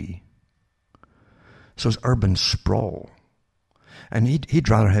 untidy. So it's urban sprawl. And he'd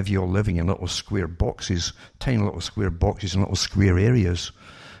rather have you all living in little square boxes, tiny little square boxes in little square areas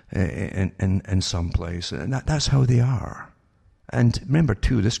in some place. And that's how they are. And remember,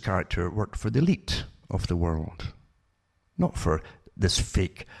 too, this character worked for the elite of the world. Not for this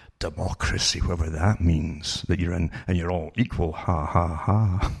fake democracy, whatever that means, that you're in and you're all equal, ha, ha,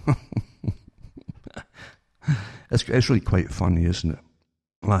 ha. It's really quite funny, isn't it?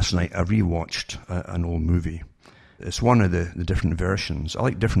 Last night I rewatched an old movie. It's one of the different versions. I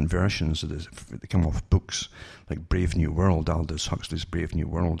like different versions of this. They come off books, like Brave New World, Aldous Huxley's Brave New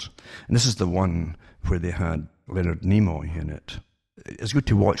World. And this is the one where they had Leonard Nimoy in it. It's good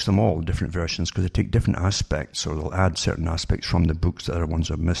to watch them all, different versions, because they take different aspects, or they'll add certain aspects from the books that other ones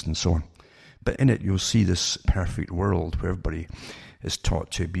have missed and so on. But in it, you'll see this perfect world where everybody is taught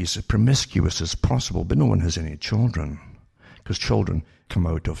to be as promiscuous as possible, but no one has any children, because children come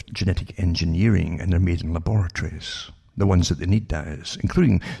out of genetic engineering and they're made in laboratories. The ones that they need, that is,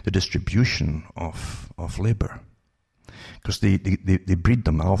 including the distribution of labour. Because they breed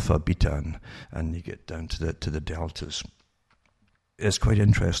them alpha, beta, and you get down to the deltas. It's quite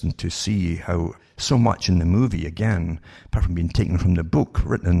interesting to see how so much in the movie, again, apart from being taken from the book,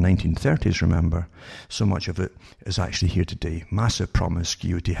 written in the 1930s, remember, so much of it is actually here today. Massive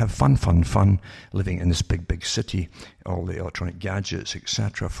promiscuity, have fun, living in this big city, all the electronic gadgets,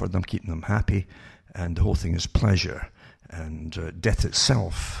 etc., for them, keeping them happy, and the whole thing is pleasure. And death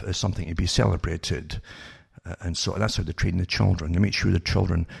itself is something to be celebrated. And so that's how they train the children. They make sure the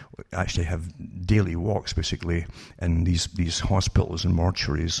children actually have daily walks, basically, in these hospitals and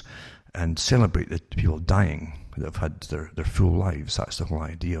mortuaries, and celebrate the people dying that have had their full lives. That's the whole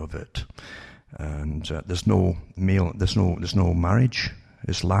idea of it. And there's no marriage.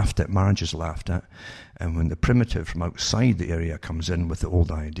 It's laughed at. Marriage is laughed at. And when the primitive from outside the area comes in with the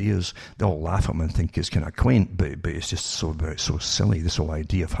old ideas, they all laugh at them and think it's kind of quaint, but it's just so silly, this whole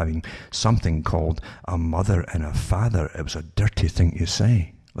idea of having something called a mother and a father. It was a dirty thing to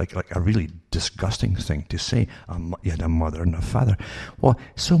say, like a really disgusting thing to say. You had a mother and a father. Well,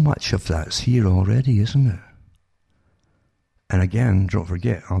 so much of that's here already, isn't it? And again, don't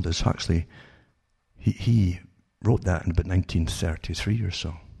forget, Aldous Huxley, he wrote that in about 1933 or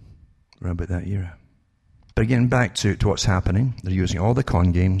so, around about that era. But again, back to what's happening. They're using all the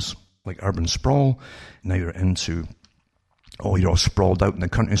con games, like urban sprawl. Now you're into, you're all sprawled out in the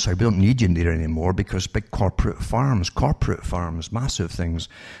countryside. We don't need you in there anymore because big corporate farms, massive things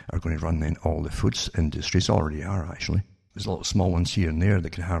are going to run in all the foods industries. Already are, actually. There's little small ones here and there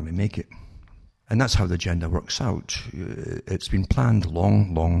that can hardly make it. And that's how the agenda works out. It's been planned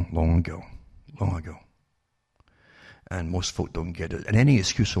long ago. And most folk don't get it. And any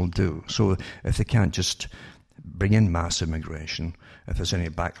excuse will do. So if they can't just bring in mass immigration, if there's any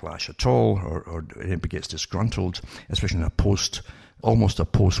backlash at all, or anybody gets disgruntled, especially in almost a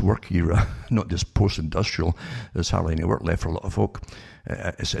post-work era, not just post-industrial, there's hardly any work left for a lot of folk.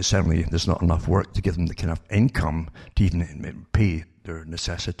 Certainly there's not enough work to give them the kind of income to even pay their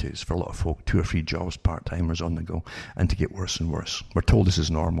necessities for a lot of folk, 2 or 3 jobs, part-timers on the go, and to get worse and worse. We're told this is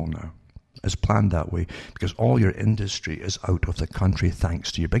normal now. It's planned that way because all your industry is out of the country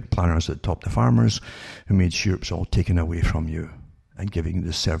thanks to your big planners at the top, the farmers, who made sure it was all taken away from you and giving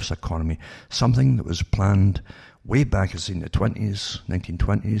the service economy, something that was planned way back in the 1920s,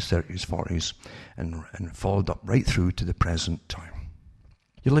 30s, 40s, and followed up right through to the present time.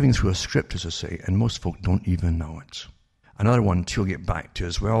 You're living through a script, as I say, and most folk don't even know it. Another one, too, I'll get back to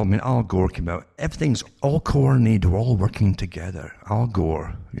as well. I mean, Al Gore came out. Everything's all coordinated. We're all working together. Al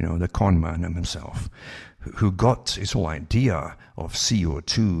Gore, the con man himself, who got his whole idea of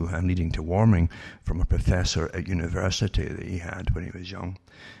CO2 and leading to warming from a professor at university that he had when he was young.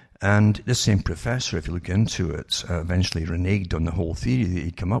 And this same professor, if you look into it, eventually reneged on the whole theory that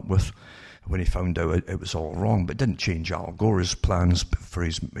he'd come up with when he found out it was all wrong, but didn't change Al Gore's plans for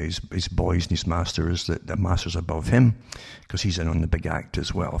his boys and his masters, the masters above him, because he's in on the big act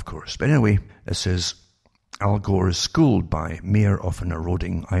as well, of course. But anyway, it says, Al Gore is schooled by mayor of an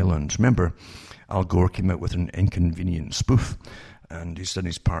eroding island. Remember, Al Gore came out with an inconvenient spoof, and he's done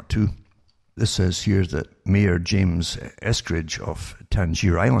his part too. This says here that Mayor James Eskridge of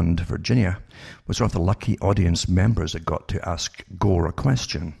Tangier Island, Virginia, was one of the lucky audience members that got to ask Gore a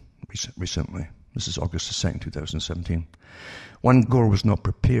question recently. This is August the 2nd, 2017. One Gore was not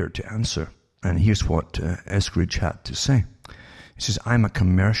prepared to answer, and here's what Eskridge had to say. He says, I'm a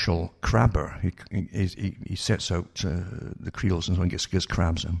commercial crabber. He sets out the creels and so on, gets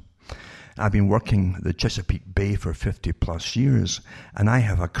crabs in. I've been working the Chesapeake Bay for 50 plus years, and I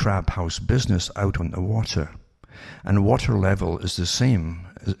have a crab house business out on the water. And water level is the same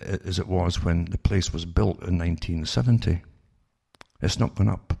as it was when the place was built in 1970. It's not gone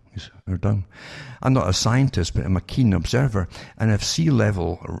up or down. I'm not a scientist, but I'm a keen observer. And if sea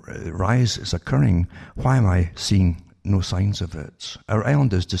level rise is occurring, why am I seeing no signs of it? Our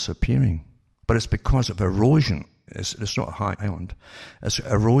island is disappearing. But it's because of erosion. It's not a high island. It's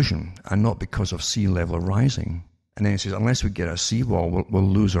erosion, and not because of sea level rising. And then he says, unless we get a seawall, we'll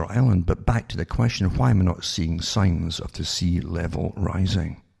lose our island. But back to the question, why am I not seeing signs of the sea level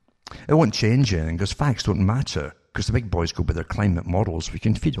rising? It won't change anything, because facts don't matter. Because the big boys go with their climate models, we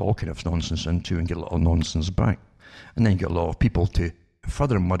can feed all kind of nonsense into and get a lot of nonsense back. And then you get a lot of people to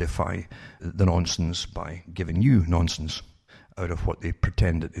further modify the nonsense by giving you nonsense out of what they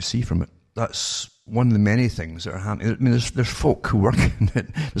pretend that they see from it. That's one of the many things that are happening. I mean, there's folk who work in it.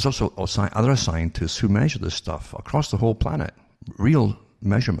 There's also other scientists who measure this stuff across the whole planet, real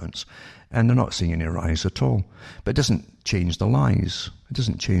measurements, and they're not seeing any rise at all. But it doesn't change the lies. It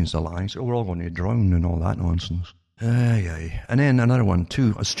doesn't change the lies. Oh, we're all going to drown and all that nonsense. Aye. And then another one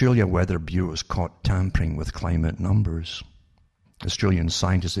too. Australia Weather Bureau is caught tampering with climate numbers. Australian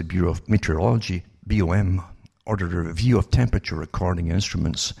scientists at the Bureau of Meteorology, BOM, ordered a review of temperature recording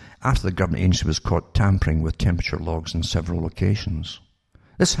instruments after the government agency was caught tampering with temperature logs in several locations.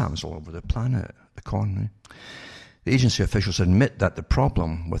 This happens all over the planet, the economy. The agency officials admit that the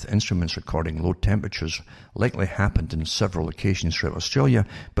problem with instruments recording low temperatures likely happened in several locations throughout Australia,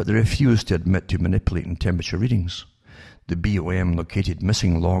 but they refuse to admit to manipulating temperature readings. The BOM located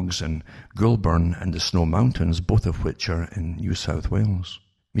missing logs in Goulburn and the Snow Mountains, both of which are in New South Wales.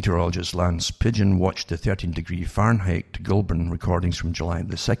 Meteorologist Lance Pidgeon watched the 13-degree Fahrenheit Goulburn recordings from July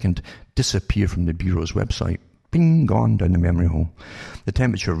the 2nd disappear from the Bureau's website. Bing, gone down the memory hole. The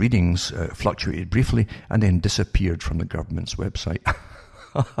temperature readings fluctuated briefly and then disappeared from the government's website.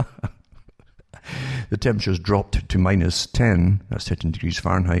 The temperatures dropped to minus 10, that's 13 degrees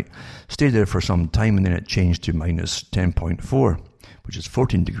Fahrenheit, stayed there for some time, and then it changed to minus 10.4, which is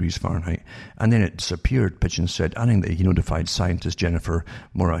 14 degrees Fahrenheit, and then it disappeared. Pidgeon said, adding that he notified scientist Jennifer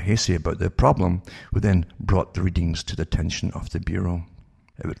Morahesi about the problem, who then brought the readings to the attention of the Bureau.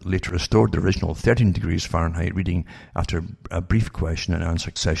 It later restored the original 13 degrees Fahrenheit reading after a brief question and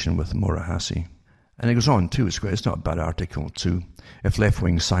answer session with Morahesi. And it goes on too, it's not a bad article too. If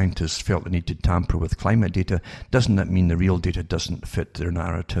left-wing scientists felt the need to tamper with climate data, doesn't that mean the real data doesn't fit their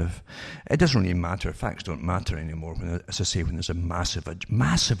narrative? It doesn't really matter. Facts don't matter anymore, as I say, when there's a massive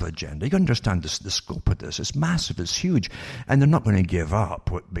agenda. You understand the scope of this. It's massive, it's huge. And they're not going to give up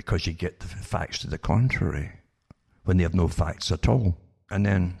because you get the facts to the contrary, when they have no facts at all. And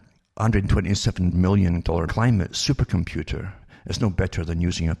then $127 million climate supercomputer is no better than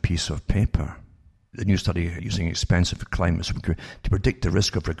using a piece of paper. The new study using expensive climate supercomputer to predict the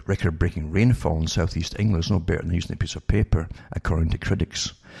risk of record-breaking rainfall in southeast England is no better than using a piece of paper, according to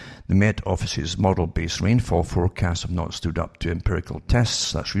critics. The Met Office's model-based rainfall forecasts have not stood up to empirical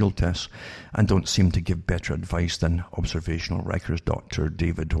tests, that's real tests, and don't seem to give better advice than observational records, Dr.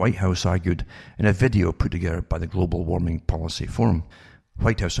 David Whitehouse argued in a video put together by the Global Warming Policy Forum.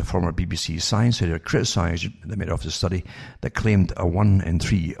 Whitehouse, a former BBC science editor, criticised the Met Office study that claimed 1 in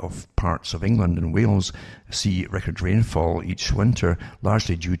 3 of parts of England and Wales see record rainfall each winter,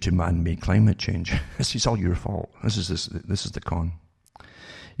 largely due to man-made climate change. It's all your fault. This is the con.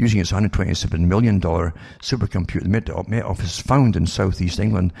 Using its $127 million supercomputer, the Met Office found in southeast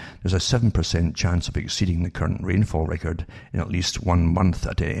England there's a 7% chance of exceeding the current rainfall record in at least 1 month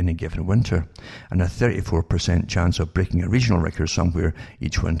at any given winter, and a 34% chance of breaking a regional record somewhere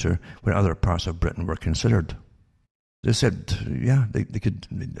each winter when other parts of Britain were considered. They said, they could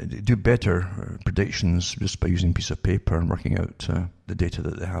do better predictions just by using a piece of paper and working out the data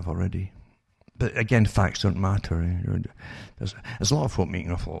that they have already. But again, facts don't matter. There's a lot of folk making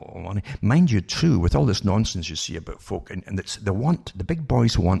an awful lot of money. Mind you, too, with all this nonsense you see about folk, and the big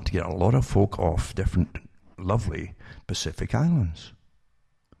boys want to get a lot of folk off different lovely Pacific islands.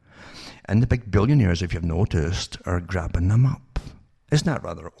 And the big billionaires, if you've noticed, are grabbing them up. Isn't that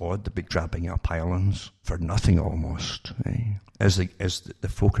rather odd, the big grabbing up islands for nothing almost? As the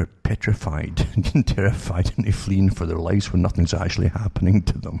folk are petrified and terrified and they're fleeing for their lives when nothing's actually happening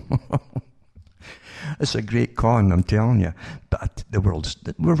to them. It's a great con, I'm telling you. But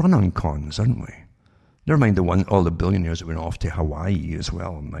we're run on cons, aren't we? Never mind all the billionaires that went off to Hawaii as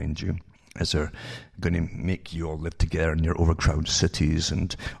well, mind you, as they're going to make you all live together in your overcrowded cities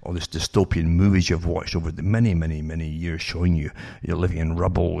and all these dystopian movies you've watched over the many, many, many years showing you're living in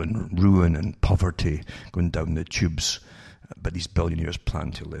rubble and ruin and poverty going down the tubes. But these billionaires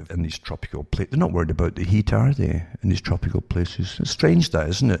plan to live in these tropical places. They're not worried about the heat, are they, in these tropical places? It's strange that,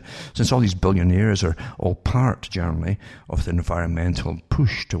 isn't it? Since all these billionaires are all part, generally, of the environmental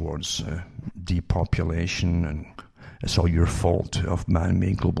push towards depopulation, and it's all your fault of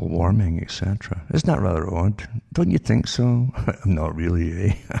man-made global warming, etc. Isn't that rather odd? Don't you think so? Not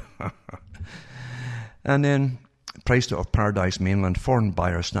really, eh? And then, priced out of Paradise Mainland, foreign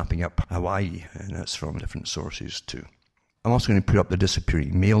buyers snapping up Hawaii, and that's from different sources too. I'm also going to put up The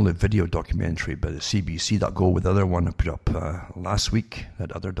Disappearing Male, the video documentary by the CBC. That'll go with the other one I put up last week,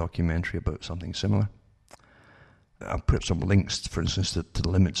 that other documentary about something similar. I'll put up some links, for instance, to the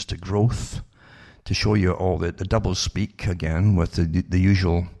limits to growth, to show you all the double speak again with the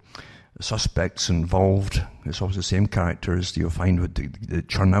usual suspects involved. It's always the same characters you'll find they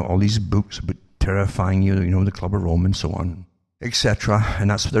churn out all these books about terrifying you, the Club of Rome and so on, etc.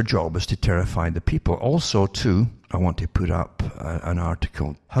 And that's their job, is to terrify the people. Also, too, I want to put up an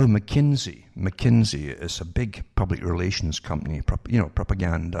article, how McKinsey is a big public relations company,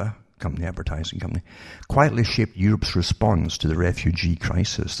 propaganda company, advertising company, quietly shaped Europe's response to the refugee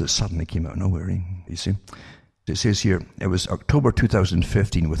crisis that suddenly came out of nowhere, you see. It says here, it was October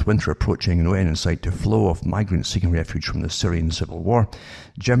 2015, with winter approaching and no end in sight to flow of migrants seeking refuge from the Syrian civil war.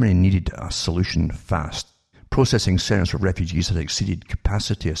 Germany needed a solution fast. Processing centres for refugees had exceeded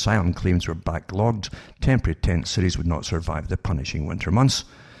capacity. Asylum claims were backlogged. Temporary tent cities would not survive the punishing winter months.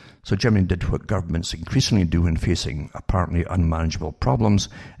 So Germany did what governments increasingly do when facing apparently unmanageable problems.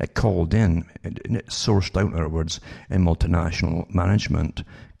 It called in, it sourced out, in other words, in multinational management,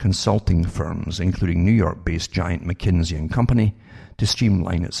 consulting firms, including New York-based giant McKinsey and Company, to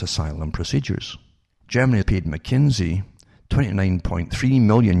streamline its asylum procedures. Germany paid McKinsey 29.3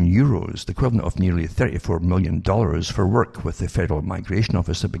 million euros, the equivalent of nearly $34 million, for work with the Federal Migration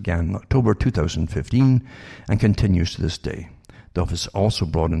Office that began in October 2015 and continues to this day. The office also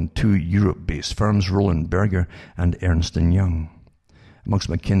brought in two Europe-based firms, Roland Berger and Ernst & Young. Amongst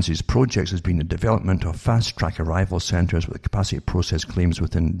McKinsey's projects has been the development of fast-track arrival centres with the capacity to process claims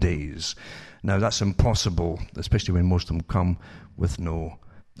within days. Now, that's impossible, especially when most of them come with no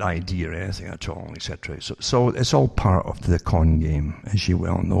ID or anything at all, etc. So it's all part of the con game, as you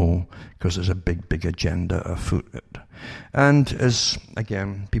well know, because there's a big agenda afoot. And as,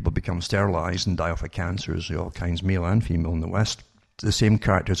 again, people become sterilised and die off of cancers, all kinds, male and female in the West, the same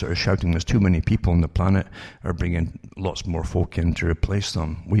characters that are shouting there's too many people on the planet are bringing lots more folk in to replace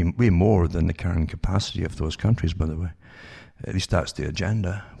them. Way more than the carrying capacity of those countries, by the way. At least that's the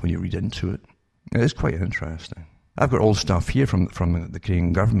agenda when you read into it. It is quite interesting. I've got old stuff here from the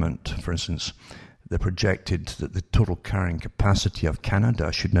Canadian government, for instance. They projected that the total carrying capacity of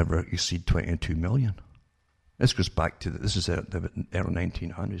Canada should never exceed 22 million. This goes back to, this is the early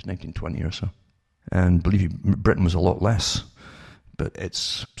 1900s, 1920 or so. And believe me, Britain was a lot less. But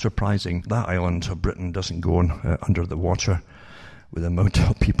it's surprising that island of Britain doesn't go on under the water with the amount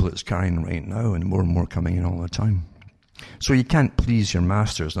of people it's carrying right now, and more coming in all the time. So you can't please your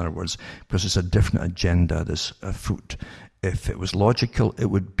masters, in other words, because it's a different agenda that's afoot. If it was logical, it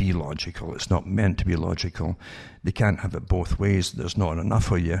would be logical. It's not meant to be logical. They can't have it both ways. There's not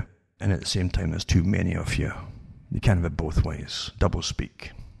enough of you, and at the same time there's too many of you. You can't have it both ways. Double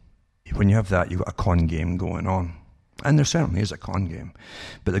speak. When you have that, you've got a con game going on. And there certainly is a con game.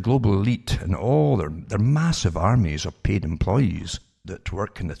 But the global elite and all their massive armies of paid employees that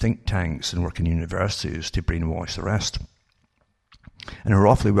work in the think tanks and work in universities to brainwash the rest, and are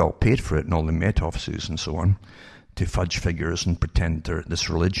awfully well paid for it in all the Met offices and so on, to fudge figures and pretend this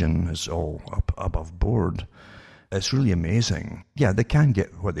religion is all up above board. It's really amazing. Yeah, they can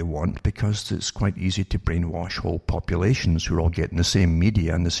get what they want because it's quite easy to brainwash whole populations who are all getting the same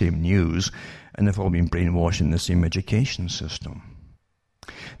media and the same news, and they've all been brainwashed in the same education system.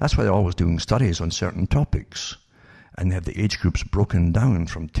 That's why they're always doing studies on certain topics, and they have the age groups broken down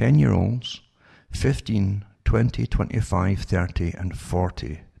from 10-year-olds, 15, 20, 25, 30, and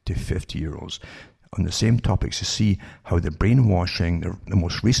 40 to 50-year-olds on the same topics to see how the brainwashing, the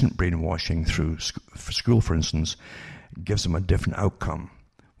most recent brainwashing through school, for instance, gives them a different outcome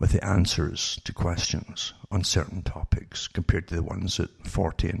with the answers to questions on certain topics compared to the ones at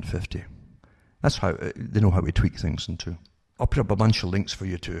 40 and 50. That's how they know how we tweak things into. I'll put up a bunch of links for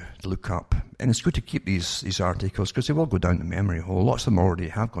you to look up. And it's good to keep these articles because they will go down the memory hole. Lots of them already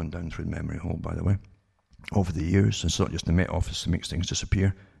have gone down through the memory hole, by the way, over the years. It's not just the Met Office that makes things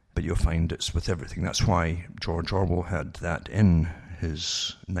disappear, but you'll find it's with everything. That's why George Orwell had that in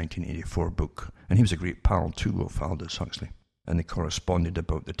his 1984 book. And he was a great pal, too, of Aldous Huxley. And they corresponded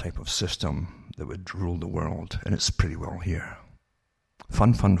about the type of system that would rule the world. And it's pretty well here.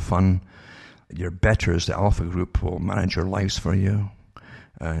 Fun, fun, fun. Your betters, the Alpha Group, will manage your lives for you,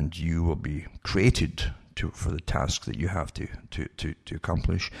 and you will be created for the task that you have to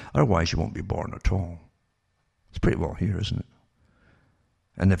accomplish. Otherwise, you won't be born at all. It's pretty well here, isn't it?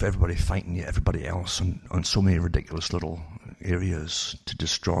 And if everybody fighting everybody else on so many ridiculous little areas to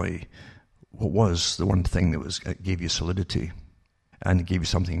destroy what was the one thing that gave you solidity, and it gave you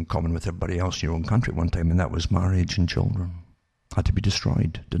something in common with everybody else in your own country at one time, and that was marriage and children. Had to be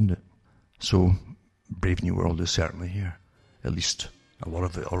destroyed, didn't it? So, Brave New World is certainly here. At least a lot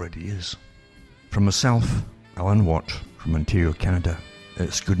of it already is. From myself, Alan Watt, from Ontario, Canada,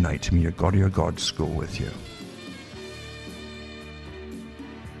 it's good night. May your God or your gods go with you.